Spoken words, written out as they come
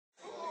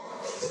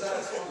One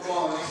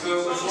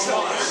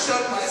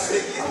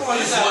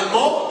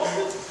more.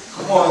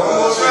 Come on,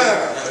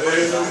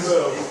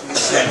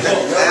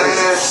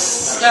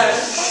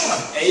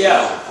 hey, yo.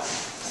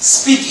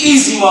 Speak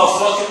easy,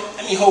 motherfucker.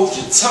 Let me hold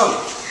your tongue.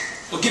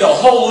 Or get a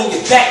hole in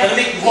your back and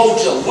make you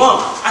hold your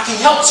lung. I can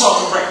help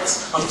talking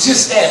reckless. I'm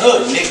just that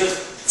hood, nigga.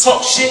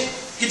 Talk shit,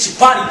 get your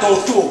body going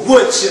through a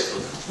wood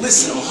chipper.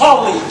 Listen, I'm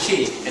hardly a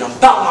kid, and I'm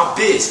about my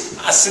biz.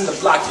 I send to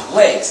block your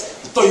legs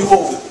and throw you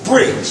over the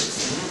bridge.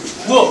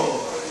 Look,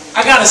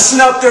 I got a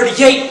Snell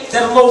 38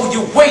 that'll lower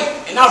your weight,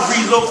 and I'll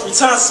reload 3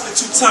 times, spit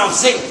 2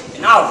 times 8.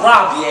 And I'll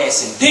rob your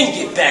ass and then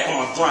get back on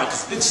my grind,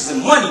 cause bitches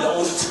and money the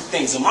only 2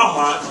 things on my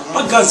mind.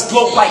 My guns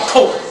blow like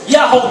coke.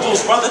 Yeah, I hold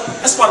those, brother.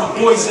 That's why them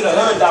boys in the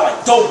hood die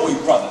like Doughboy,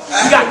 brother.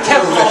 We got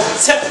Kevlar and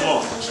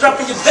Teflon.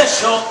 Strapping your vest,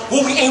 y'all.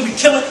 When we ain't, we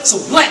killing,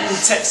 so black them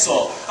text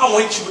off. I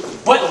won't hit you with the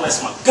button unless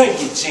my gun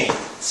get jammed.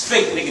 This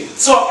fake nigga be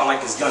talking like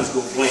his guns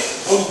go bland.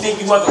 Only thing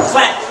you ever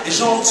clap is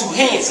your own 2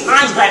 hands. And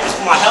I ain't rapping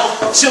for my health.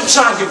 Chill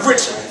trying to get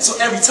richer. So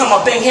every time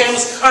I bang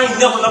hammers, I ain't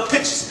never up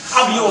pictures.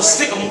 I be on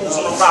sticker moves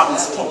on the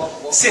Robbins pump.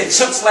 Said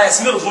Chuck's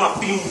last middles when I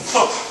feed him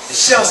pump. The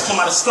shells come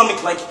out of the stomach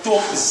like you throw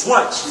up his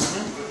lunch.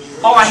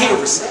 All I hear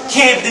is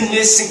Camden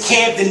this and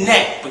Camden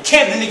that. But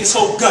Camden niggas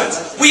hold guns.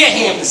 Where your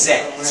Hamptons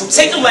at? So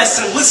take a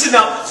lesson and listen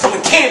up from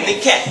a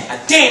Camden cat.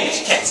 I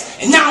damage cats.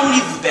 And I don't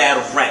even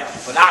battle rap.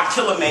 But I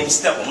kill a man who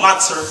step on my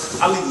turf.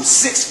 I leave him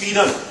 6 feet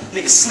under.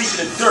 Niggas sleep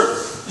in the dirt.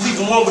 Leave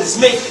him one with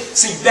his maker.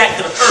 Send you back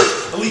to the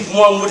earth. I leave him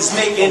one with his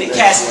maker in the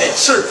casket at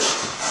church.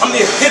 I'm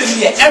the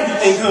epitome of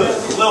everything good,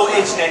 a little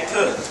edge that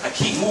could. I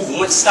keep moving,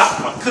 wouldn't stop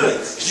if I could.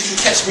 Cause you can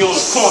catch me on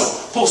the corner,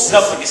 posted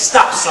up like a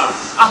stop sign.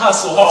 I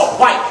hustle hard,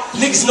 white.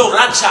 Niggas know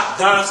that I chop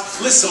dimes.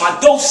 Listen, my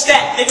dope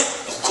stack, nigga,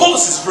 of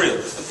course it's real.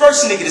 The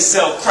first nigga to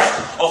sell crack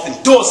off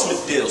endorsement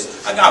deals.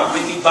 I got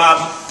Whitney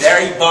Bobby,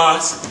 Barry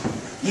Bonds.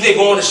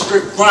 Nigga on the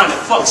strip grinding,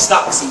 fuck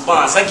stocks and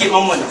bonds. I get my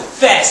money the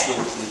fast way,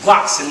 from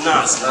blocks and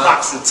 9s, and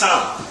blocks and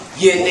time.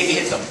 Yeah, nigga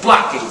hit the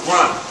block and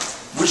grind.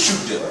 What you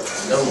do?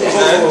 No,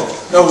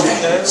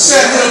 set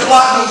to the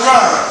block and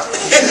grind.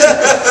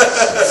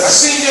 I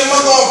seen your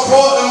mother on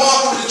Broad and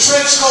Mark with the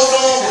trench coat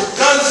on with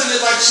guns in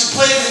it like she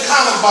played in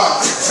Columbine.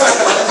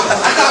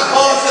 I got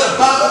bars at the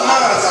Bible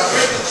mines. I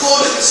break the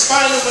cord of your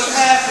spinal in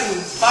half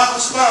and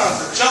Bible spines.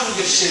 I juggle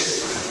your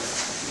shit.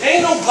 There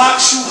ain't no block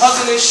shoe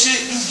hugging and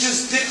shit. You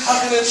just dick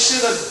hugging and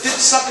shit or dick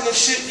sucking and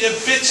shit. You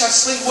bitch, I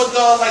sling wood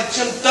dog like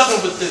Jim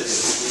Duggan with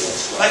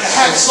this. Like a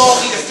hacksaw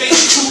in your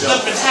face chewed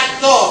up and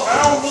hacked off.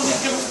 I don't really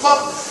give a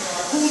fuck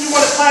who you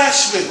want to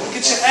clash with.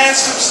 Get your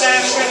ass whipped,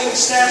 stash, training,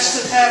 stash,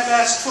 took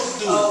half-ass crook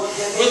dude.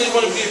 Really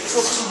want to be a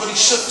crook too, but he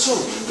shook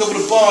too. Go with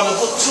the ball and the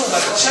hook too,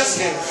 like a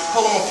chess game.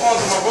 Pulling my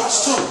pawns and my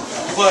rooks too.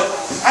 But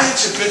I hit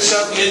your bitch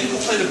up, yeah, you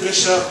can play the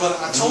bishop, but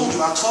I told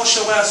you, I toss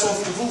your ass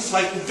off the roof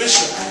like you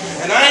bishop.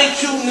 And I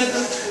ain't cute, nigga,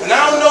 and I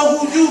don't know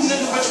who you,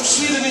 nigga, but you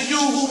sweeter than you,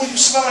 who when you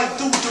smell like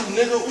doo-doo,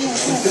 nigga, ooh,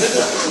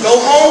 nigga. Go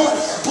home,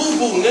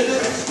 boo-boo, nigga,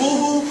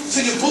 boo-hoo to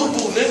your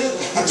boo-boo, nigga.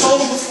 I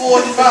told him before,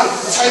 he about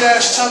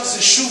tight-ass chucks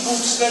and shoe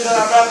boots, nigga.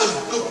 I'd rather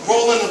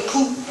roll in a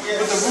coupe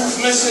with the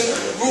roof missing,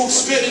 roof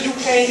spitting. You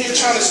came here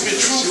trying to spit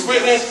truth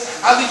written.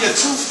 I leave your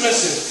tooth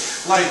missing,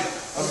 like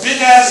a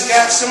big-ass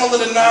gap similar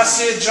to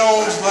Nasir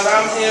Jones, but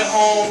I'm here,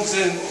 Holmes,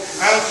 and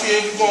I don't care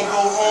if you're going to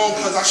go home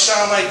because I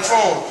shine like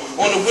chrome.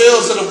 On the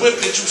wheels of the whip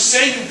that you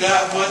say you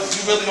got, but you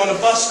really on a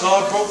bus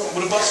car, broke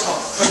with a bus car.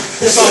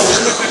 So,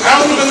 I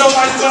don't even know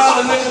why you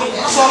out a nigga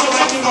talking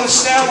like you want to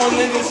stab on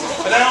niggas,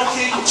 but I don't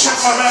care, you check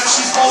my rap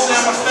sheet, hold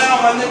down my foul,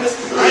 my nigga.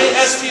 I ain't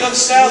SP other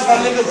styles, my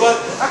nigga, but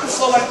I can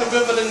flow like the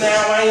river to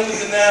now. I ain't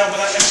nigga now,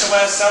 but I X your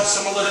ass out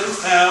similar to the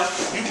foul.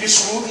 You get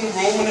screwed in the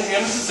room when the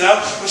hammers is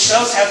out, when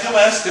shells have your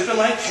ass dipping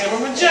like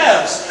camera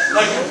jabs.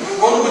 Like,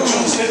 rolling with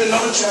juice, nigga,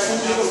 know that you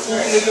fool,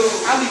 nigga.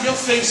 I leave your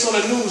face on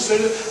the news,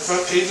 nigga.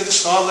 Front page of the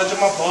Star Ledger,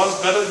 my bars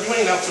better. You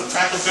ain't out for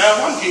Cracker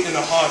Barrel, I'm getting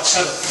a hard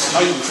cheddar.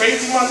 Are you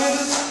crazy, my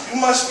nigga? You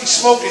must be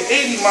smoking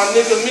 80, my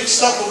nigga, mixed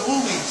up with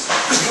woolies.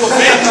 You a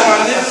baby,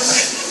 my nigga.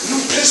 You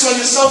piss on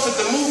yourself at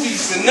the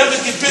movies and never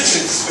get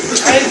bitches.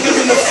 I ain't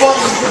giving a fuck.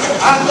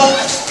 I go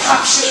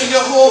pop shit in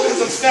your hole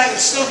because I'm fat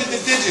and still get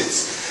the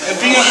digits. And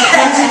being a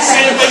protein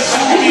sandwich,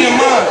 you being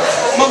mine.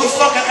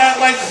 Motherfucker act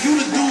like you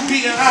the dude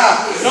beating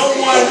I. No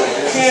one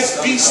can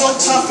be so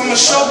tough. I'm a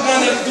Shogun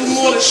and do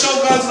more than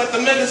Shoguns like the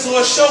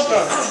Megazord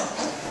Shogun.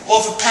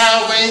 Off of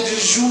Power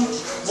Rangers, you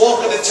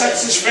walking the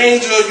Texas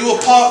Ranger, you a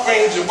Park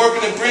Ranger.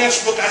 Working in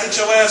Branchbrook, I hit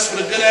your ass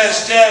with a good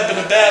ass jab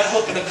and a bad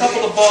hook and a couple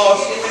of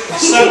bars.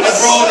 Something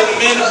abroad and a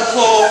man of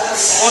claw.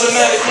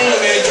 Automatic aim,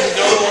 man, you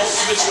dog.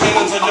 Switch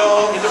lanes on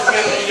y'all,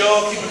 independent of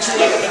y'all. Keep it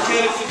 2 like a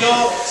mechanic for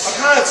y'all. I'm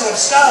kind of to him,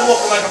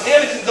 skywalking like a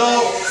Anakin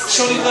dog.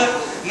 Shorty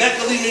left. Neck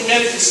to leave me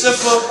mannequin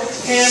slipper,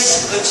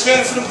 hands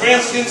expanding for them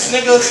Bramskins,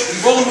 nigga.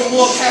 You rolling with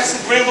more cats than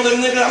Grambling,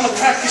 nigga. I'ma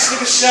crack this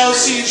nigga shell,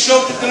 see you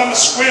joke it, then I'ma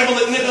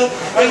scramble it, nigga.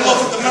 I ain't off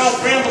with the mouth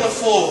rambling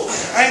for.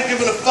 I ain't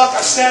giving a fuck,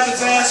 I stab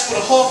his ass with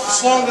a hawk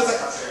as long as a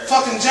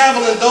fucking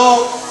javelin,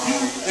 dog. You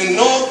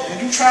in North,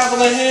 you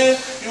traveling here,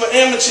 You an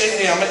amateur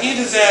here. I'ma eat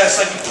his ass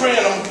like you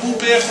praying. I'm a blue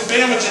bear from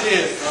Bamager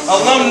here.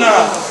 Alumni.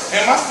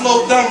 And my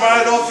flow done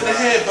right off of the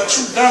head, but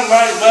you done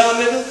right well,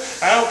 nigga.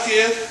 I don't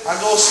care. I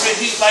go spit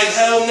heat like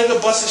hell, nigga.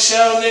 Bust a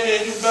shell,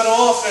 nigga, and you better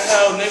off in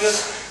hell, nigga.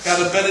 Got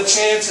a better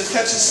chance of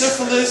catching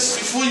syphilis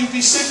before you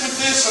be sick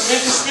with this. I'm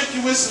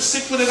inconspicuous, I'm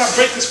sick with it. I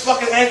break his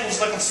fucking ankles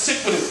like I'm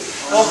sick with it.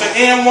 Off an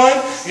AM1,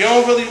 you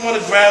don't really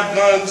want to grab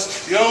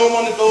guns. You don't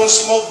want to go and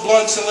smoke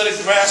blunts and let it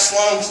grass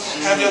lungs.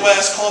 Have your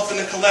ass coughing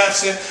and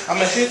collapsing.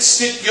 I'ma hit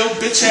stick your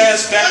bitch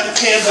ass back to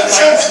Kansas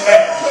like it's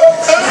mad.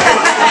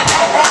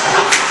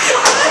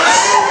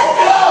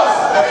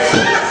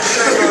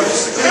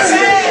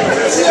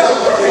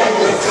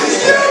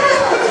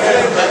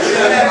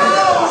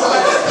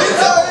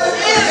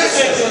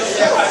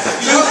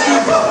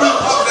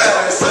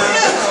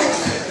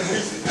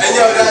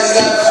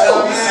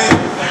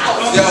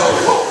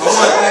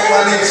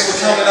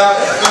 Coming out,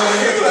 you feel me?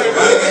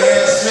 My nigga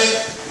Hann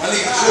Smith, my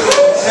nigga Trigga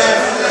from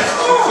Tampa,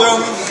 you feel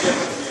me?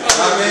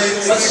 I mean,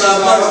 what's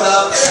up,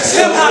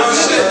 hip-hop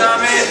shit, nah,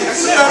 man.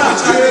 Next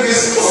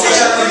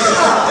Saturday,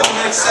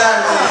 man.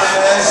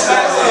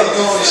 Saturday,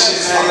 doing this shit,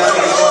 man. Y'all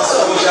niggas gonna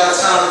support y'all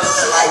talent.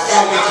 You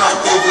feel me? Come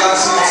through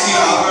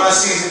BlockCityTv, Grind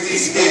Season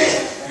DVD.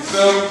 You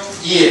feel me?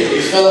 Yeah,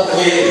 you feel me?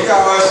 Yeah, you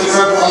got my shit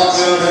man.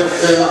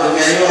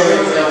 You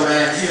already know,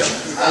 man.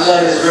 I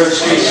love this real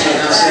street shit, you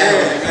know what I'm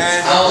saying?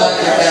 I don't like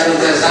the battles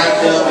that's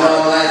hyped up and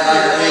all that.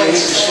 I mean, these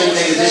some street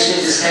niggas, this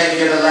shit just came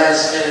together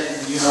last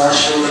minute. You know, I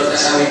showed up,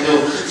 that's how we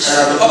do. Shout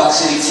out to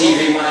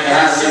BlockCityTV, my nigga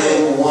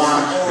Hann,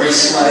 One,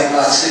 race somebody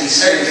Block City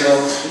Studio,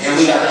 and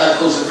we got the up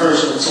close and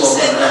personal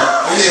talk on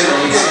that. Make sure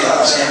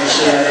y'all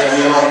there,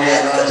 we all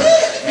there,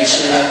 make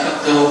sure y'all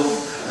come through.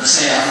 I'm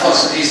saying, I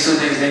fucks with these two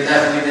niggas, they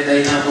definitely did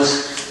their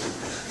numbers.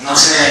 You know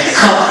what I'm saying?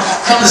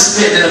 Come to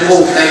spit in the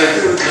booth,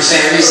 nigga. You know what I'm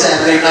saying? Every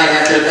Saturday night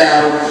after the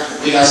battle,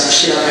 we got some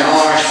shit up in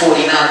Orange,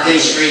 49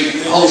 Day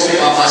Street, hosted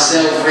by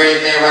myself,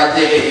 Red Man right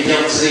there, and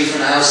Young Z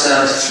from the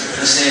Outsiders. You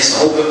know what I'm saying? It's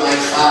open mic,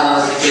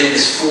 $5 to get in.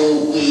 It's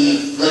food,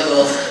 weed,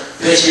 liquor,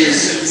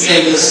 bitches,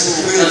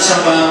 niggas. You know what I'm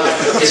talking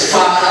about? It's $5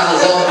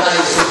 all night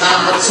from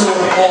 9 to 2 in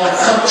the morning.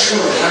 Come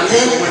true.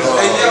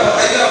 Hey, yo,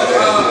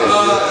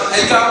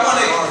 I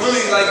want to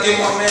really, like, give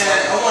my man,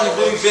 I want to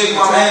really big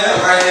my man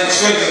up right here,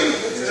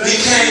 Trigga. He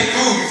came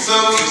through, you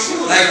feel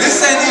me? Like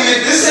this ain't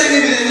even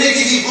the nigga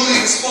he really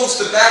was supposed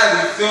to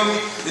battle, you feel me?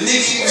 The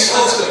nigga he was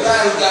supposed to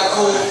battle got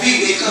cold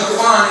feet, they couldn't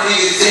find the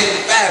nigga that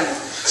didn't battle.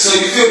 So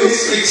you feel me?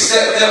 This nigga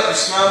stepped up, you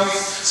smell me?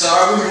 So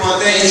I really want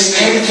to thank these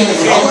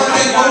niggas. I want to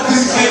thank both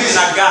these niggas.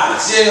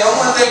 Yeah, I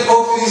want to thank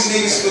both of these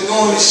niggas for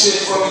doing this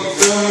shit for me, you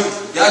feel me?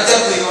 Y'all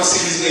definitely gonna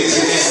see these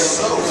niggas again.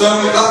 You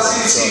feel me?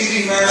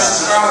 BlockCityTv, man,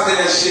 subscribe to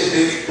that shit,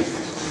 baby.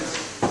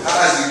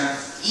 How's it,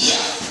 man? Yeah.